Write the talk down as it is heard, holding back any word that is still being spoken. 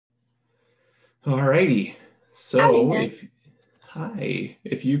All righty. Howdy, So Nick.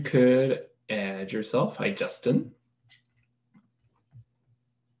 if you could add yourself. Hi, Justin.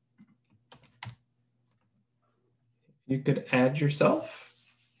 You could add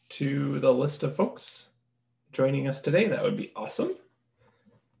yourself to the list of folks joining us today. That would be awesome.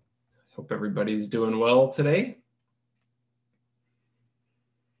 Hope everybody's doing well today.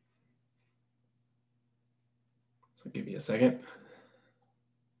 So give me a second.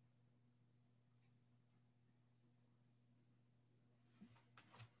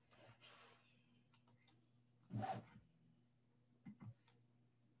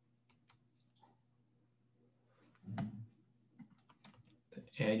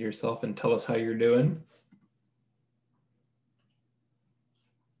 Add yourself and tell us how you're doing.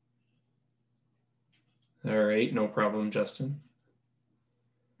 All right, no problem, Justin.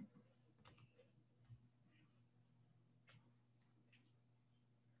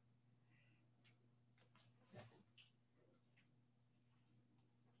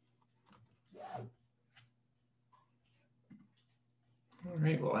 All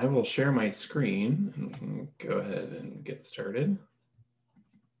right, well, I will share my screen and we can go ahead and get started.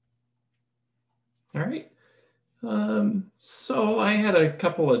 All right. So I had a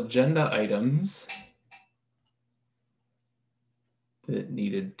couple agenda items that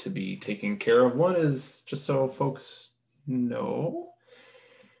needed to be taken care of. One is, just so folks know,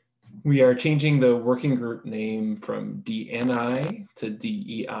 we are changing the working group name from DNI to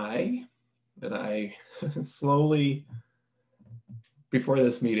DEI. And I slowly, before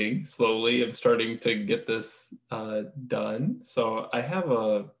this meeting, slowly am starting to get this done. So I have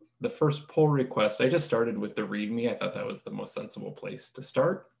the first pull request. I just started with the README. I thought that was the most sensible place to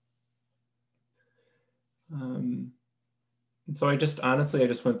start. And so I just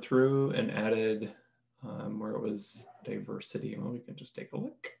went through and added where it was diversity. Well, we can just take a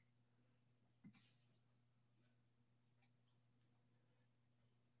look.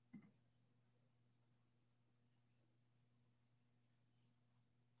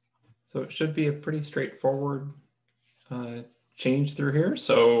 So it should be a pretty straightforward change through here.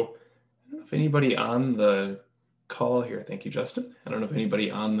 So I don't know if anybody on the call here, thank you, Justin. I don't know if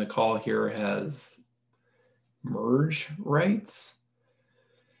anybody on the call here has merge rights.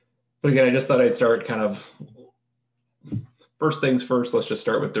 But again, I just thought I'd start kind of first things first. Let's just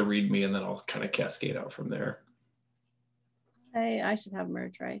start with the README and then I'll kind of cascade out from there. Hey, I should have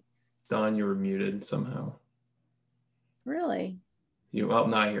merge rights. Don, you were muted somehow. Really? Well,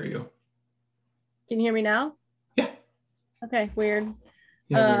 now I hear you. Can you hear me now? Yeah. Okay, weird.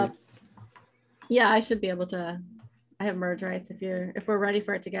 Yeah, yeah, I should be able to. I have merge rights. If we're ready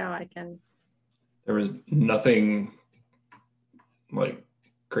for it to go, I can. There was nothing like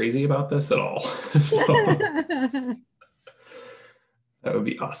crazy about this at all. So that would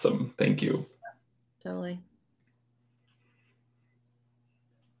be awesome. Thank you. Totally.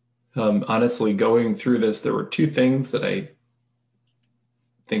 Honestly, going through this, there were two things that I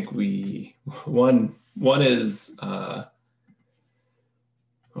think one is, oh,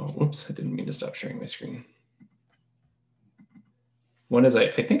 whoops, I didn't mean to stop sharing my screen. One is, I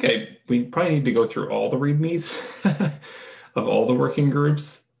think we probably need to go through all the READMEs of all the working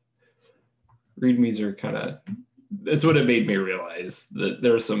groups. READMEs are kind of, it's what it made me realize that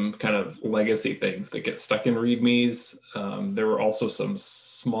there are some kind of legacy things that get stuck in READMEs. There were also some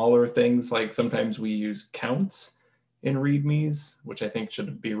smaller things, like sometimes we use counts in READMEs, which I think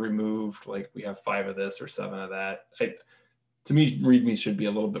should be removed. Like we have 5 of this or 7 of that. To me, READMEs should be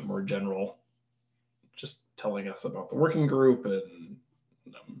a little bit more general, just telling us about the working group. And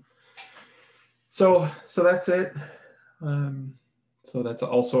so that's it. So that's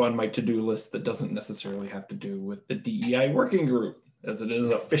also on my to-do list that doesn't necessarily have to do with the DEI working group, as it is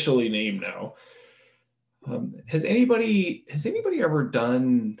officially named now. Has anybody ever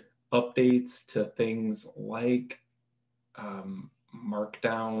done updates to things like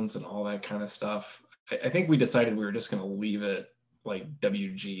markdowns and all that kind of stuff? I think we decided we were just going to leave it like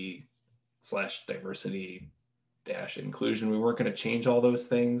WG/diversity-inclusion. We weren't going to change all those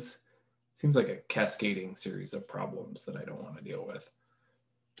things. Seems like a cascading series of problems that I don't want to deal with.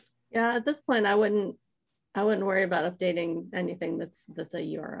 Yeah, at this point, I wouldn't worry about updating anything that's a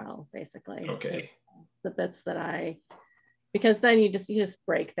URL, basically. Okay. The bits that because then you just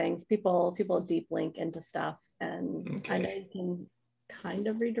break things. People deep link into stuff, and okay. I know you can kind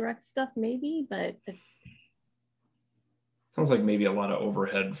of redirect stuff maybe, but sounds like maybe a lot of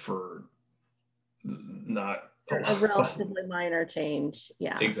overhead for not a relatively minor change.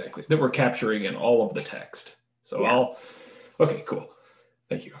 Yeah, exactly, that we're capturing in all of the text. So yeah. Okay, cool,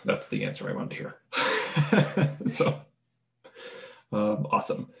 thank you. That's the answer I wanted to hear. So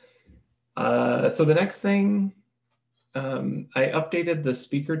awesome. So the next thing, I updated the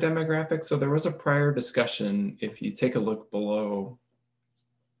speaker demographic. So there was a prior discussion. If you take a look below,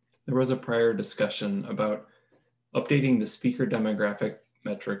 there was a prior discussion about updating the speaker demographic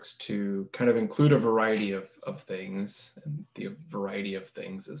metrics to kind of include a variety of things. And the variety of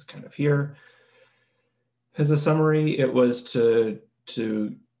things is kind of here. As a summary, it was to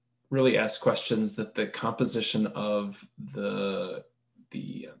really ask questions that the composition of the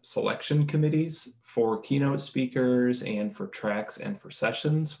selection committees for keynote speakers and for tracks and for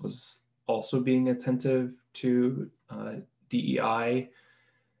sessions was also being attentive to DEI.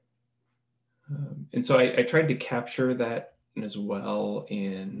 And so I tried to capture that as well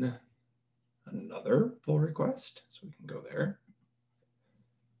in another pull request. So we can go there.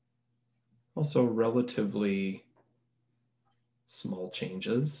 Also relatively small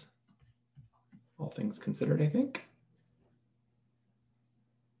changes, all things considered, I think.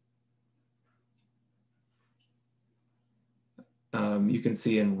 You can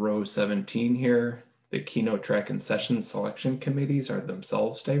see in row 17 here, the keynote track and session selection committees are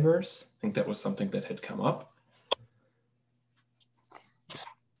themselves diverse. I think that was something that had come up.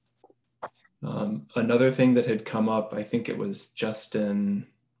 Another thing that had come up, I think it was Justin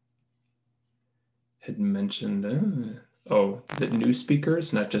had mentioned, that new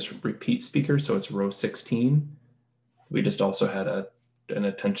speakers, not just repeat speakers, so it's row 16. We just also had an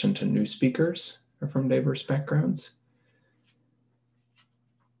attention to new speakers from diverse backgrounds.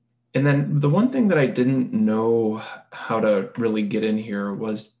 And then the one thing that I didn't know how to really get in here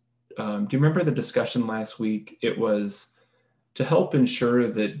was, do you remember the discussion last week? It was to help ensure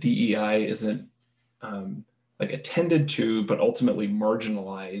that DEI isn't like attended to, but ultimately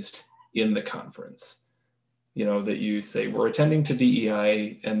marginalized in the conference. You know, that you say, we're attending to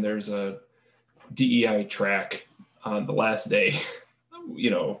DEI and there's a DEI track on the last day, you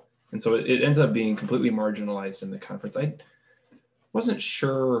know, and so it ends up being completely marginalized in the conference. I wasn't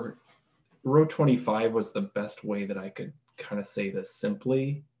sure row 25 was the best way that I could kind of say this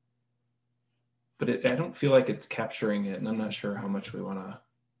simply, but I don't feel like it's capturing it, and I'm not sure how much we want to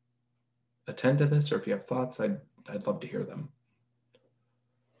attend to this, or if you have thoughts, I'd love to hear them.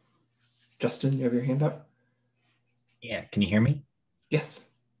 Justin, you have your hand up? Yeah, can you hear me? Yes.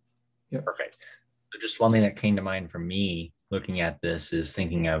 Yep. Perfect. So just one thing that came to mind for me looking at this is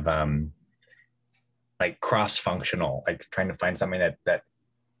thinking of like cross-functional, like trying to find something that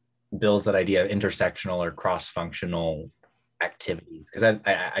builds that idea of intersectional or cross-functional activities, because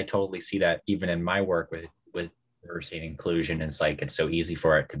I totally see that even in my work with diversity and inclusion. It's like it's so easy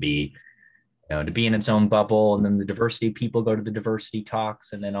for it to be, you know, to be in its own bubble, and then the diversity people go to the diversity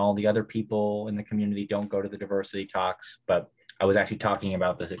talks, and then all the other people in the community don't go to the diversity talks. But I was actually talking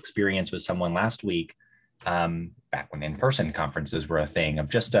about this experience with someone last week, back when in-person conferences were a thing,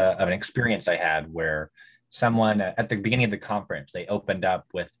 of just of an experience I had where someone at the beginning of the conference, they opened up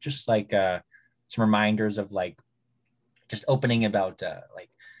with just like some reminders of like just opening about like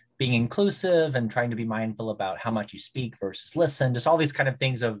being inclusive and trying to be mindful about how much you speak versus listen, just all these kind of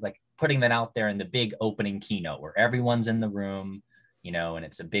things of like putting that out there in the big opening keynote where everyone's in the room, you know, and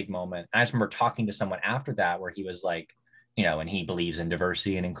it's a big moment. And I just remember talking to someone after that where he was like, you know, and he believes in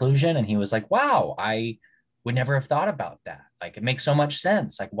diversity and inclusion. And he was like, wow, I would never have thought about that. Like, it makes so much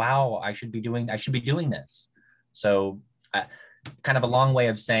sense. Like, wow, I should be doing this. So kind of a long way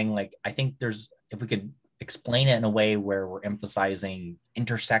of saying, like, I think if we could explain it in a way where we're emphasizing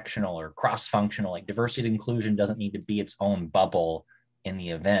intersectional or cross-functional, like diversity and inclusion doesn't need to be its own bubble in the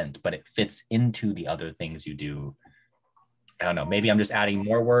event, but it fits into the other things you do. I don't know, maybe I'm just adding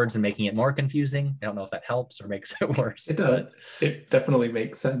more words and making it more confusing. I don't know if that helps or makes it worse. It does. It definitely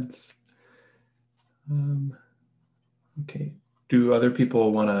makes sense. Okay. Do other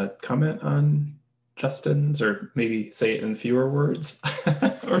people want to comment on Justin's, or maybe say it in fewer words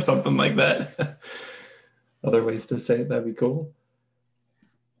or something like that? Other ways to say it, that'd be cool.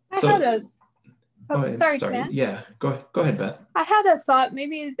 Sorry. Yeah, go ahead, Beth. I had a thought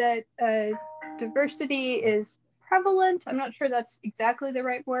maybe that diversity is prevalent. I'm not sure that's exactly the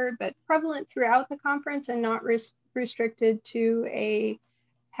right word, but prevalent throughout the conference and not restricted to a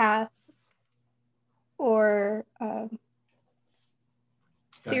path or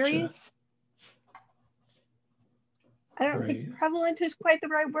series. I don't think prevalent is quite the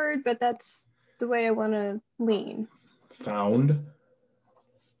right word, but that's the way I want to lean. Found.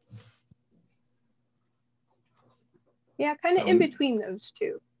 Yeah, kind of in between those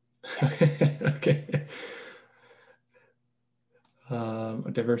two. Okay.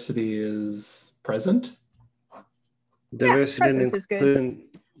 Diversity is present. Diversity and inclusion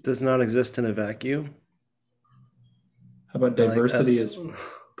does not exist in a vacuum. How about diversity is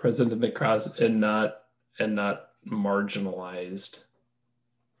present in the cross and not marginalized.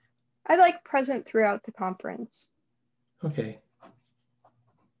 I like present throughout the conference. Okay.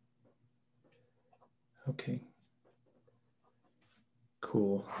 Okay.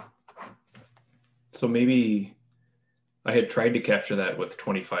 Cool. So maybe I had tried to capture that with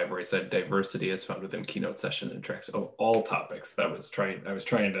 25, where I said diversity is found within keynote session and tracks of all topics. I was trying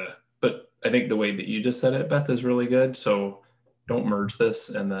to, but I think the way that you just said it, Beth, is really good. So don't merge this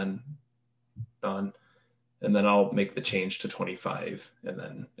and then done. And then I'll make the change to 25 and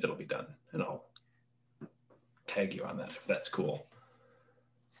then it'll be done. And I'll tag you on that if that's cool.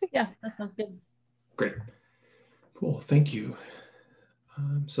 Yeah, that sounds good. Great. Cool. Thank you.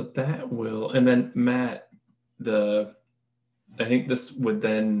 So that will, and then Matt, I think this would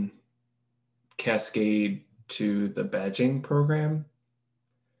then cascade to the badging program.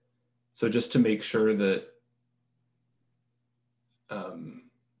 So just to make sure that,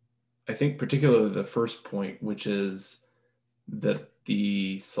 I think particularly the first point, which is that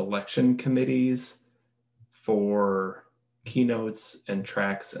the selection committees for keynotes and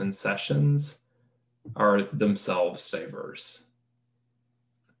tracks and sessions are themselves diverse.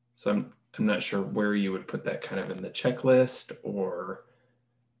 So I'm not sure where you would put that kind of in the checklist or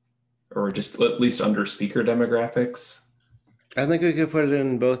just at least under speaker demographics. I think we could put it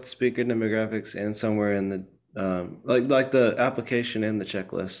in both speaker demographics and somewhere in the like the application and the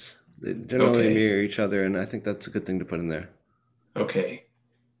checklist. They generally mirror each other, and I think that's a good thing to put in there. Okay.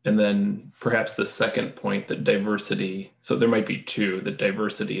 And then perhaps the second point, that diversity, so there might be two, that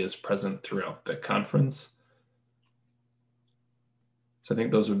diversity is present throughout the conference. So I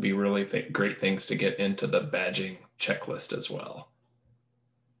think those would be really great things to get into the badging checklist as well.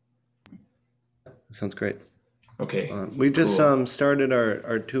 Sounds great. Okay. We just started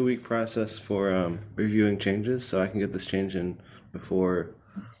our 2-week process for reviewing changes, so I can get this change in before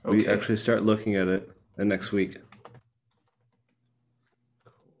we actually start looking at it the next week.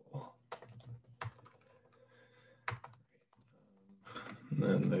 Cool. And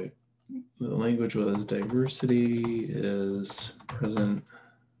then the language was diversity is present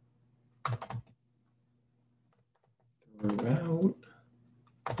throughout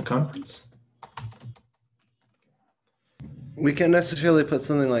the conference. We can't necessarily put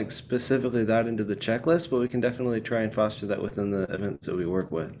something like specifically that into the checklist, but we can definitely try and foster that within the events that we work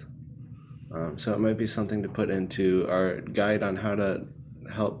with. So it might be something to put into our guide on how to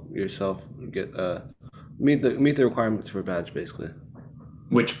help yourself get meet the requirements for a badge, basically.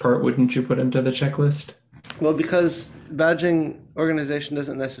 Which part wouldn't you put into the checklist? Well, because badging organization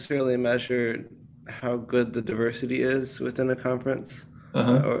doesn't necessarily measure how good the diversity is within a conference,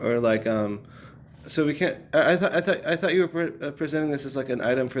 or like so we can't. I thought you were presenting this as like an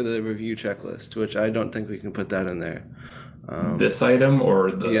item for the review checklist, which I don't think we can put that in there. This item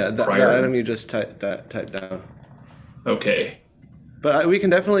or the prior? The item you just typed down. Okay. But we can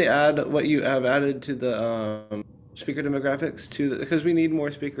definitely add what you have added to the speaker demographics because we need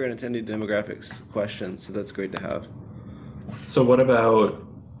more speaker and attendee demographics questions. So that's great to have. So what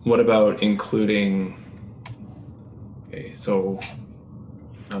about including? Okay, so.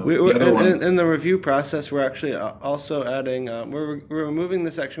 In the review process, we're actually also adding, we're removing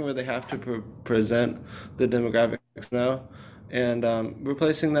the section where they have to present the demographics now, and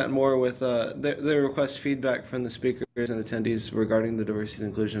replacing that more with they request feedback from the speakers and attendees regarding the diversity and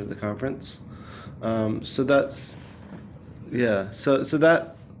inclusion of the conference. So that's, yeah, so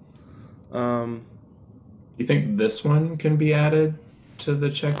that. You think this one can be added to the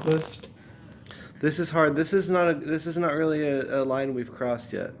checklist? This is hard. This is not really a line we've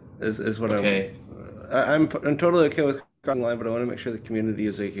crossed yet. Is what I'm totally okay with crossing the line, but I want to make sure the community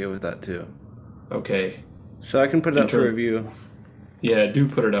is okay with that too. Okay. So I can put it up for review. Yeah, do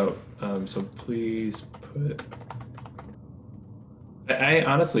put it out. So please put. I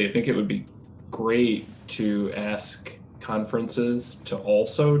honestly, I think it would be great to ask conferences to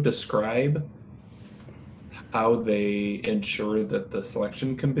also describe how they ensure that the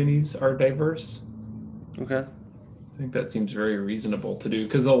selection committees are diverse. Okay. I think that seems very reasonable to do,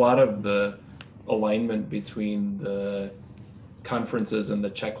 because a lot of the alignment between the conferences and the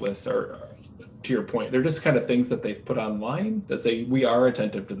checklists are, to your point, they're just kind of things that they've put online that say we are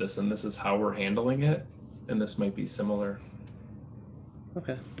attentive to this and this is how we're handling it, and this might be similar.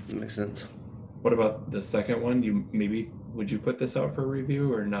 Okay, that makes sense. What about the second one? Would you put this out for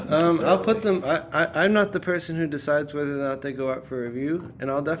review or not necessarily? I'll put them. I'm not the person who decides whether or not they go out for review,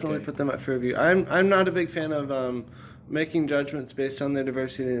 and I'll definitely put them out for review. I'm not a big fan of making judgments based on their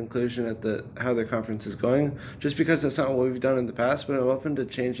diversity and inclusion at how their conference is going, just because that's not what we've done in the past. But I'm open to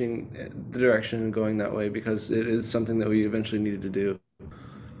changing the direction and going that way because it is something that we eventually needed to do.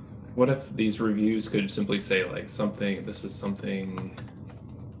 what if these reviews could simply say like something, this is something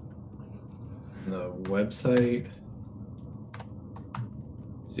on the website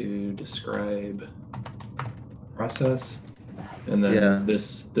to describe process, and then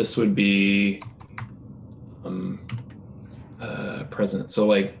this would be present. So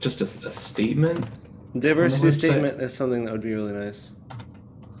like just a statement. Diversity statement is something that would be really nice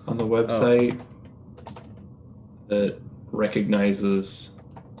on the website that recognizes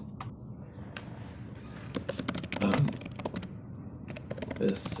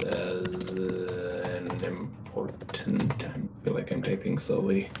this as an important. I feel like I'm typing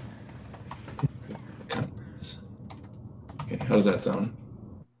slowly. Okay, how does that sound?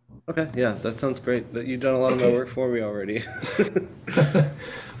 Okay, yeah, that sounds great. You've done a lot of my work for me already.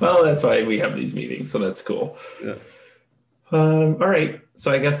 Well, that's why we have these meetings, so that's cool. Yeah. All right,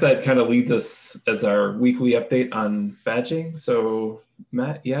 so I guess that kind of leads us as our weekly update on badging. So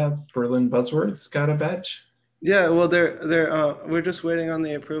Matt, yeah, Berlin Buzzwords got a badge. Yeah, well, we're just waiting on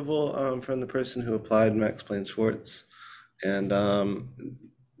the approval from the person who applied, Max Plain Schwartz, and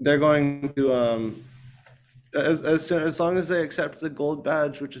they're going to as long as they accept the gold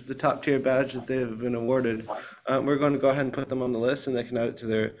badge, which is the top tier badge that they have been awarded, we're going to go ahead and put them on the list, and they can add it to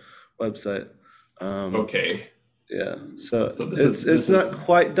their website. Okay. Yeah, so it's not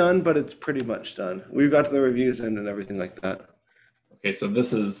quite done, but it's pretty much done. We've got the reviews in and everything like that. Okay, so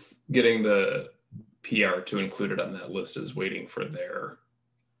this is getting the PR to include it on that list is waiting for their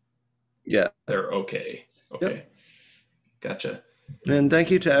okay. Yep. Gotcha. And thank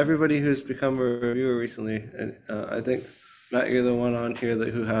you to everybody who's become a reviewer recently. And I think Matt, you're the one on here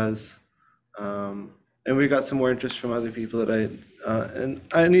who has, and we got some more interest from other people that and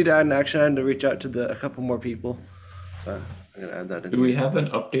I need to add an action item to reach out to a couple more people. So I'm gonna add that in. Do we have an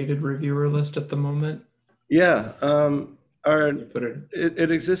updated reviewer list at the moment? Yeah. It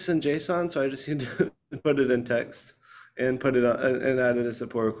exists in JSON, so I just need to put it in text and put it on and add it as a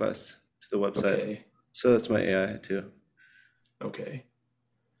pull request to the website. Okay. So that's my AI too. Okay.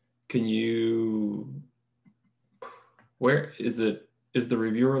 Can you, where is it? Is the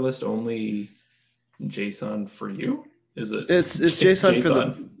reviewer list only JSON for you? Is it? It's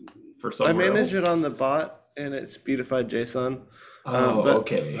JSON for somewhere I manage else? It on the bot, and it's beautified JSON.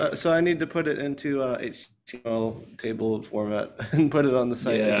 Okay. So I need to put it into HTML table format and put it on the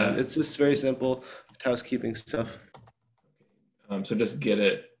site. Yeah. Again. It's just very simple housekeeping stuff. So just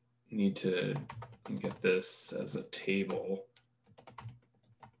need to get this as a table.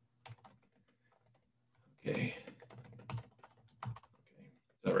 Okay.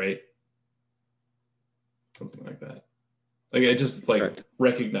 Is that right? Something like that. Like I just like right.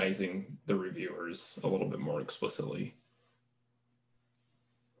 Recognizing the reviewers a little bit more explicitly.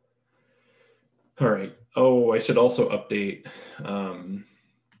 All right. Oh, I should also update.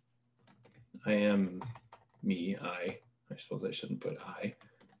 I suppose I shouldn't put I.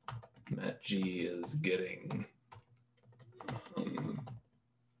 Matt G is getting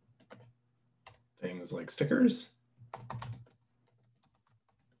things like stickers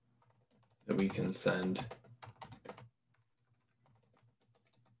that we can send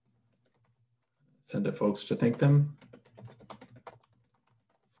to folks to thank them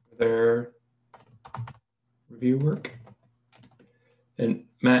for their review work. And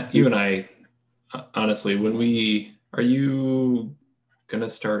Matt, you and I, honestly, are you gonna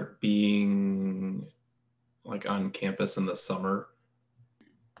start being like on campus in the summer?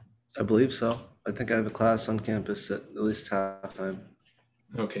 I believe so. I think I have a class on campus at least half time.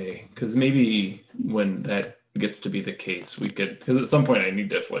 Okay, because maybe when that gets to be the case, we could, because at some point I need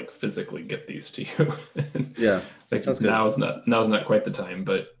to like physically get these to you. Yeah, like sounds good. Now's not quite the time,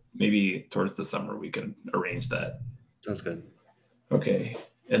 but maybe towards the summer we could arrange that. Sounds good. Okay,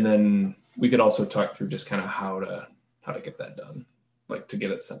 and then we could also talk through just kind of how to get that done, like to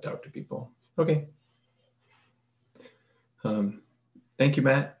get it sent out to people. Okay. Thank you,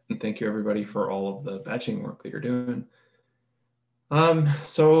 Matt, and thank you everybody for all of the batching work that you're doing.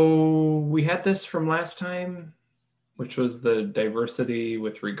 So we had this from last time, which was the diversity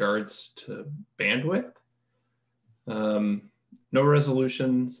with regards to bandwidth. No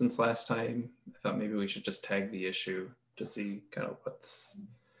resolution since last time. I thought maybe we should just tag the issue to see kind of what's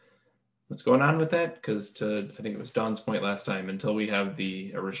going on with that, because I think it was Don's point last time, until we have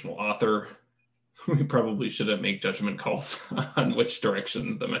the original author, we probably shouldn't make judgment calls on which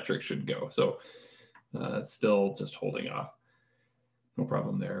direction the metric should go. So still just holding off. No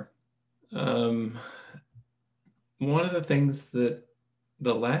problem there. One of the things the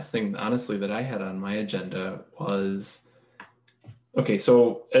last thing, honestly, that I had on my agenda was Okay,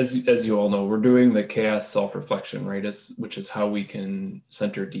 so as you all know, we're doing the CHAOSS self-reflection, right? Which is how we can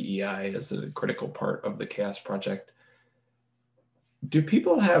center DEI as a critical part of the CHAOSS project. Do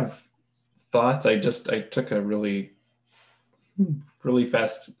people have thoughts? I took a really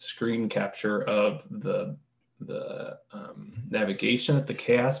fast screen capture of the navigation at the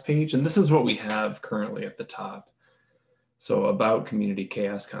CHAOSS page, and this is what we have currently at the top. So about community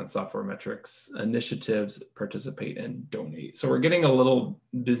CHAOSScon software metrics, initiatives, participate, and donate. So we're getting a little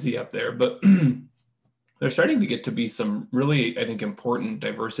busy up there, but there's starting to get to be some really, I think, important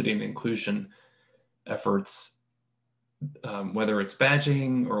diversity and inclusion efforts, whether it's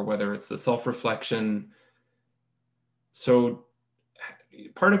badging or whether it's the self-reflection. So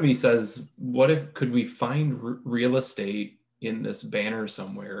part of me says, what if could we find real estate in this banner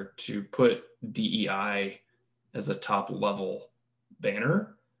somewhere to put DEI as a top level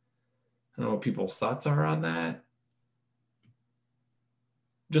banner? I don't know what people's thoughts are on that.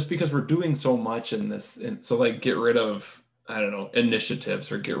 Just because we're doing so much in this, and so like get rid of, I don't know, initiatives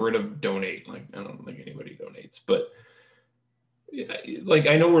or get rid of donate. Like I don't think anybody donates, but like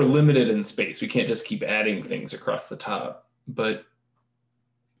I know we're limited in space. We can't just keep adding things across the top, but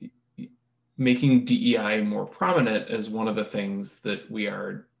making DEI more prominent is one of the things that we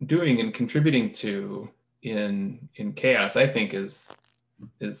are doing and contributing to in CHAOSS, I think is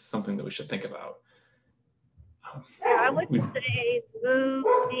something that we should think about. I would say move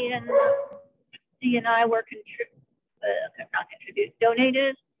D&I were not contribute,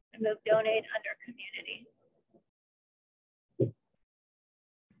 donated, and move donate under community.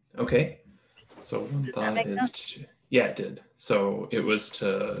 Okay, so one thought is, yeah, it did. So it was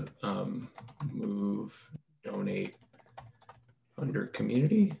to move donate under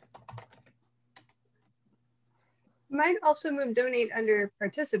community. Might also move donate under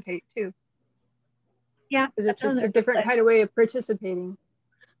participate too. Yeah. Is it just a different kind of way of participating?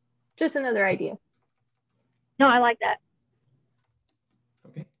 Just another idea. No, I like that.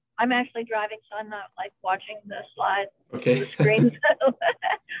 Okay. I'm actually driving, so I'm not like watching the slides. Okay. The screen, so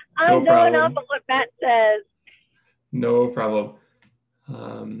I'm going off of what Matt says. No problem.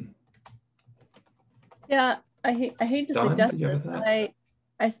 Yeah, I hate to Dawn, suggest do you have this.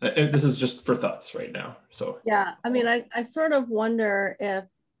 This is just for thoughts right now. So yeah, I mean, I sort of wonder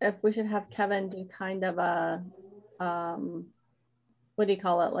if we should have Kevin do kind of a what do you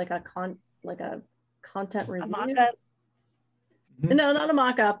call it, like a content review. mock-up. No, not a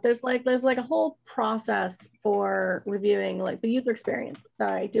mock-up. There's like a whole process for reviewing like the user experience.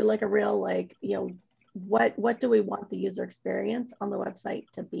 Sorry, do like a real like, you know, what do we want the user experience on the website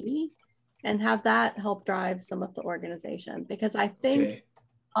to be, and have that help drive some of the organization. Because I think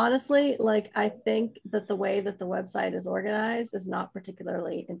honestly, like I think that the way that the website is organized is not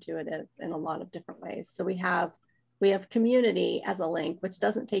particularly intuitive in a lot of different ways. So we have community as a link, which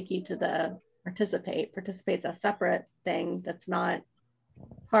doesn't take you to the participate's a separate thing that's not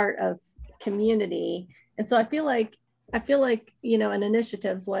part of community. And so I feel like, you know, an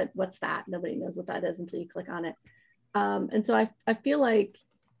initiatives, what's that? Nobody knows what that is until you click on it. And so I feel like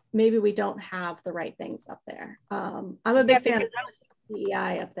maybe we don't have the right things up there. I'm a big fan of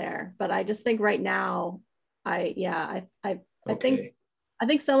DEI up there, but I just think right now, I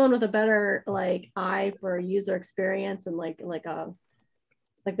think someone with a better like eye for user experience and like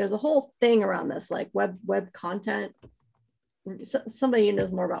there's a whole thing around this, like web content. Somebody who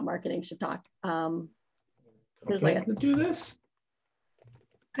knows more about marketing should talk. There's like to do this.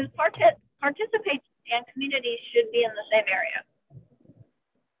 Because participate and community should be in the same area.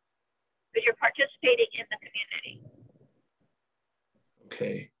 Because you're participating in the community.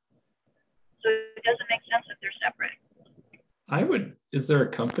 Okay. So it doesn't make sense if they're separate. Is there a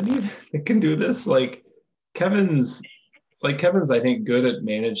company that can do this? Like Kevin's, I think, good at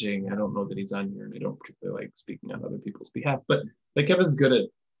managing. I don't know that he's on here and I don't particularly like speaking on other people's behalf, but like Kevin's good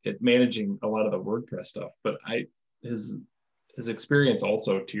at managing a lot of the WordPress stuff. But his experience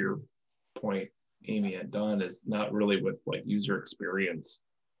also, to your point, Amy and Don, is not really with like user experience.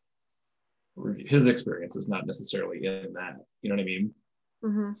 His experience is not necessarily in that, you know what I mean?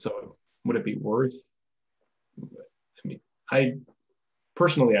 Mm-hmm. So would it be worth, I mean, I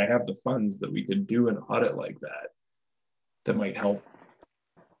personally have the funds that we could do an audit like that might help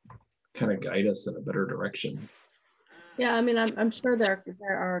kind of guide us in a better direction. Yeah, I mean, I'm sure there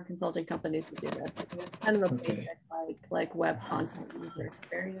are consulting companies that do this. I mean, it's kind of a basic like web content user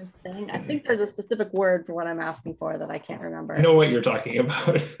experience thing. I think there's a specific word for what I'm asking for that I can't remember. I know what you're talking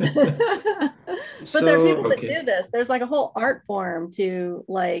about. But there are people that do this. There's like a whole art form to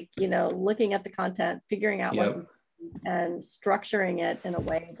like, you know, looking at the content, figuring out what's and structuring it in a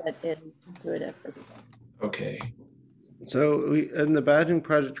way that is intuitive for people. Okay. So we in the badging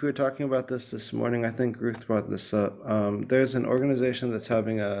project we were talking about this morning. I think Ruth brought this up. There's an organization that's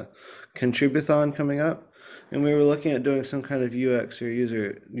having a contributhon coming up, and we were looking at doing some kind of UX or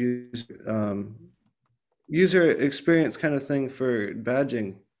user experience kind of thing for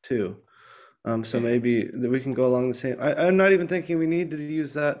badging too. So maybe that we can go along the same. I'm not even thinking we need to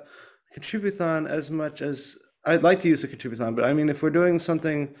use that contributhon as much as I'd like to use the contributhon, but I mean, if we're doing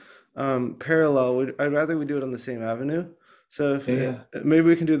something parallel, I'd rather we do it on the same avenue. So if maybe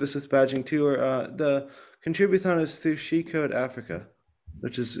we can do this with badging too, or the contributhon is through She Code Africa,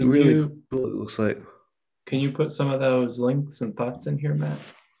 which is really cool. It looks like. Can you put some of those links and thoughts in here, Matt?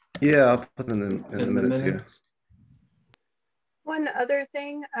 Yeah, I'll put them in the minutes. Yeah. One other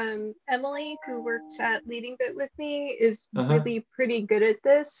thing, Emily, who works at Leading Bit with me, is really pretty good at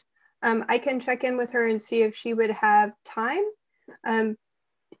this. I can check in with her and see if she would have time.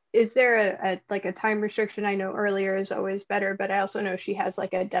 Is there a time restriction? I know earlier is always better, but I also know she has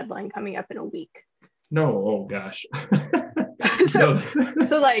like a deadline coming up in a week. No, oh gosh. so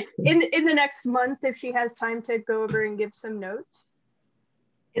like in the next month, if she has time to go over and give some notes.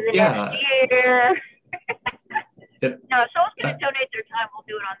 In the next year. No, if someone's going to donate their time, we'll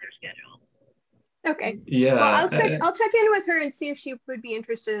do it on their schedule. Okay. Yeah. Well, I'll check in with her and see if she would be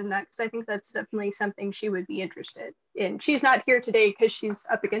interested in that, because I think that's definitely something she would be interested in. She's not here today because she's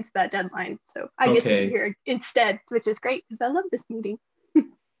up against that deadline, so I get to be here instead, which is great because I love this meeting.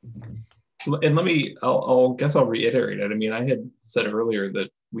 And I'll reiterate it. I mean, I had said earlier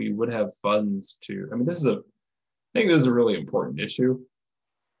that we would have funds to. I mean, I think this is a really important issue.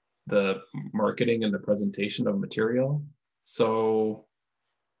 The marketing and the presentation of material. So,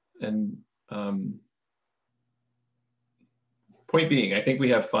 and point being, I think we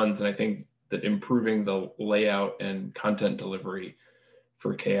have funds, and I think that improving the layout and content delivery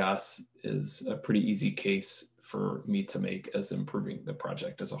for CHAOSS is a pretty easy case for me to make as improving the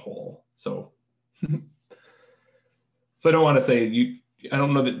project as a whole. So, so I don't want to say I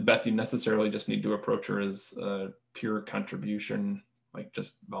don't know that Beth, you necessarily just need to approach her as a pure contribution, like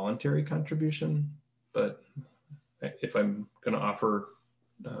just voluntary contribution. But if I'm going to offer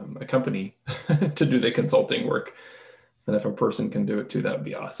a company to do the consulting work, then if a person can do it too, that would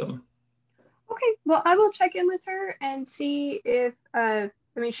be awesome. Okay, well, I will check in with her and see if, I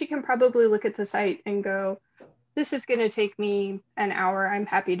mean, she can probably look at the site and go, this is going to take me an hour. I'm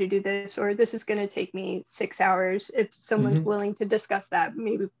happy to do this, or this is going to take me 6 hours. If someone's willing to discuss that,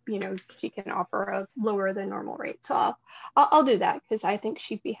 maybe, she can offer a lower than normal rate. So I'll do that because I think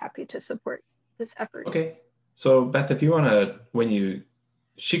she'd be happy to support this effort. Okay. So Beth, if you want to,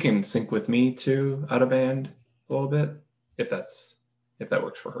 she can sync with me too, out of band a little bit, if that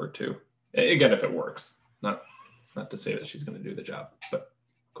works for her too. Again, if it works, not to say that she's going to do the job, but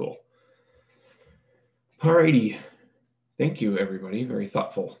cool. Alrighty. Thank you, everybody. Very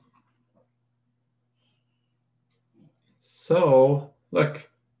thoughtful. So, look,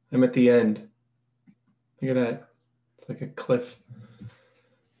 I'm at the end. Look at that. It's like a cliff.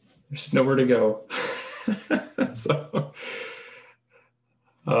 There's nowhere to go. So,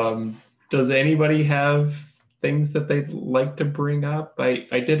 does anybody have things that they'd like to bring up?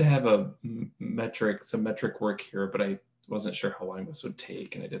 I did have some metric work here, but I wasn't sure how long this would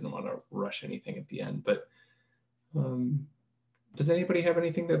take, and I didn't want to rush anything at the end. But does anybody have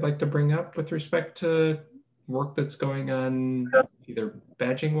anything they'd like to bring up with respect to work that's going on, either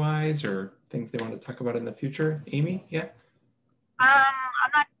badging wise or things they want to talk about in the future? Amy, yeah?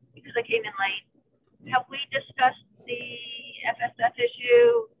 I'm not, because I came in late. Have we discussed the FSF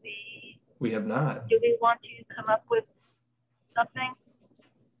issue? We have not. Do we want to come up with something?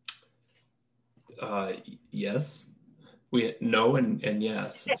 Yes. No and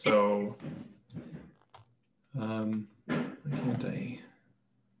yes. So why can't I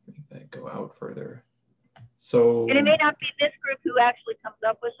make that go out further? So, and it may not be this group who actually comes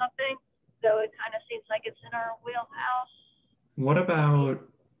up with something, though it kind of seems like it's in our wheelhouse. What about,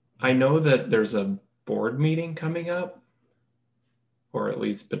 I know that there's a board meeting coming up, or at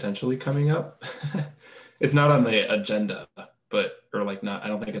least potentially coming up. It's not on the agenda, I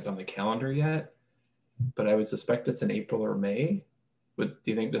don't think it's on the calendar yet, but I would suspect it's in April or May. Do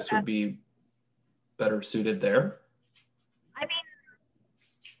you think this would be better suited there? I mean,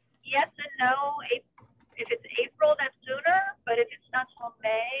 yes and no. If it's April, that's sooner, but if it's not till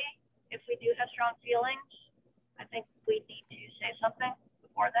May, if we do have strong feelings, I think we need to say something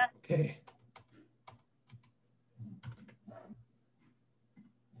before then. Okay.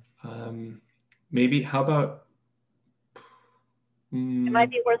 Maybe, how about? It might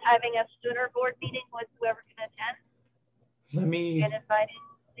be worth having a sooner board meeting with whoever can attend. And inviting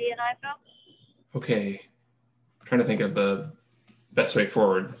D&I folks. Okay. I'm trying to think of the best way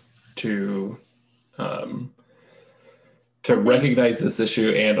forward to recognize this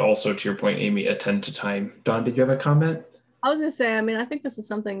issue and also, to your point, Amy, attend to time. Dawn, did you have a comment? I was gonna say, I mean, I think this is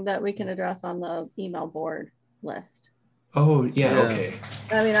something that we can address on the email board list. Oh yeah, okay.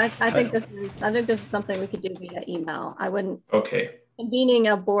 I mean, I think this is something we could do via email. I wouldn't. Okay. Convening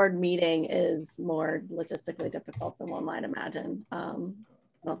a board meeting is more logistically difficult than one might imagine. I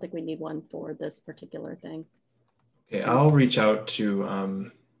don't think we need one for this particular thing. Okay, I'll reach out to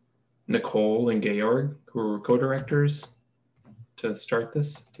Nicole and Georg, who are co-directors, to start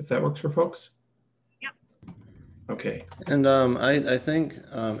this, if that works for folks. Yep. Okay. And I think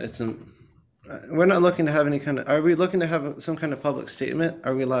we're not looking to have any kind of, are we looking to have some kind of public statement?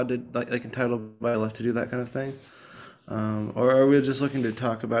 Are we allowed to, like entitled by law, to do that kind of thing? Or are we just looking to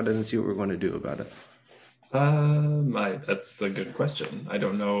talk about it and see what we're going to do about it? That's a good question. I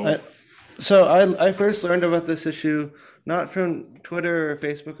don't know. So I first learned about this issue, not from Twitter or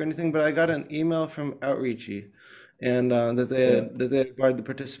Facebook or anything, but I got an email from Outreachy, and that they had barred the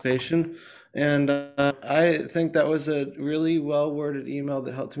participation. And I think that was a really well worded email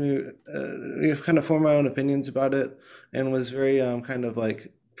that helped me kind of form my own opinions about it, and was very kind of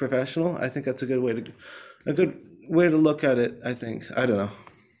like professional. I think that's a good way to look at it. I think. I don't know.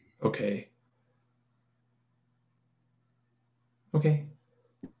 Okay. Okay.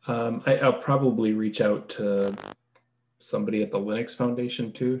 I'll probably reach out to somebody at the Linux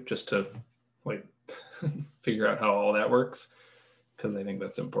Foundation too, just to like figure out how all that works, because I think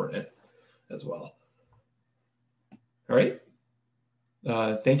that's important as well. All right.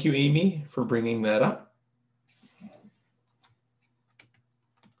 Thank you, Amy, for bringing that up. I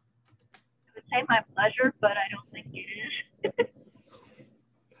would say my pleasure, but I don't think it is.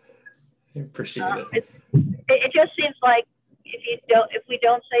 I appreciate it. It just seems like if we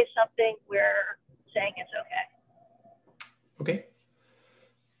don't say something, we're saying it's okay. Okay.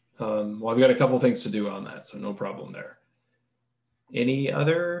 Well, I've got a couple things to do on that, so no problem there. Any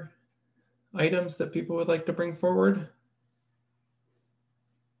other items that people would like to bring forward?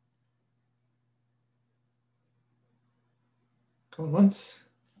 Going once,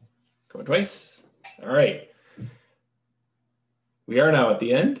 going twice. All right. We are now at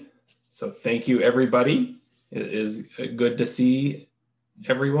the end. So thank you, everybody. It is good to see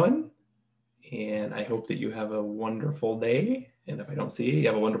everyone. And I hope that you have a wonderful day. And if I don't see you, you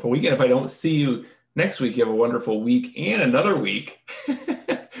have a wonderful week. And if I don't see you next week, you have a wonderful week and another week.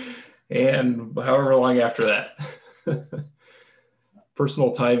 And however long after that.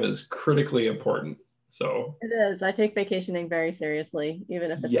 Personal time is critically important. So it is. I take vacationing very seriously,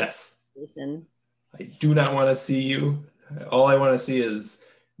 even if it's yes. vacation. I do not want to see you. All I want to see is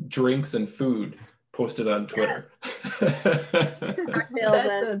drinks and food posted on Twitter. Yes.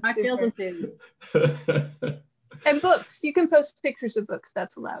 Cocktails and food. And books. You can post pictures of books.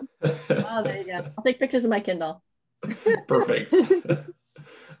 That's allowed. Oh, there you go. I'll take pictures of my Kindle. Perfect.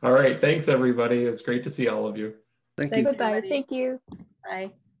 All right. Thanks, everybody. It's great to see all of you. Thank you. Bye-bye. Thank you.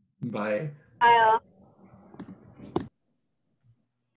 Bye. Bye. Bye.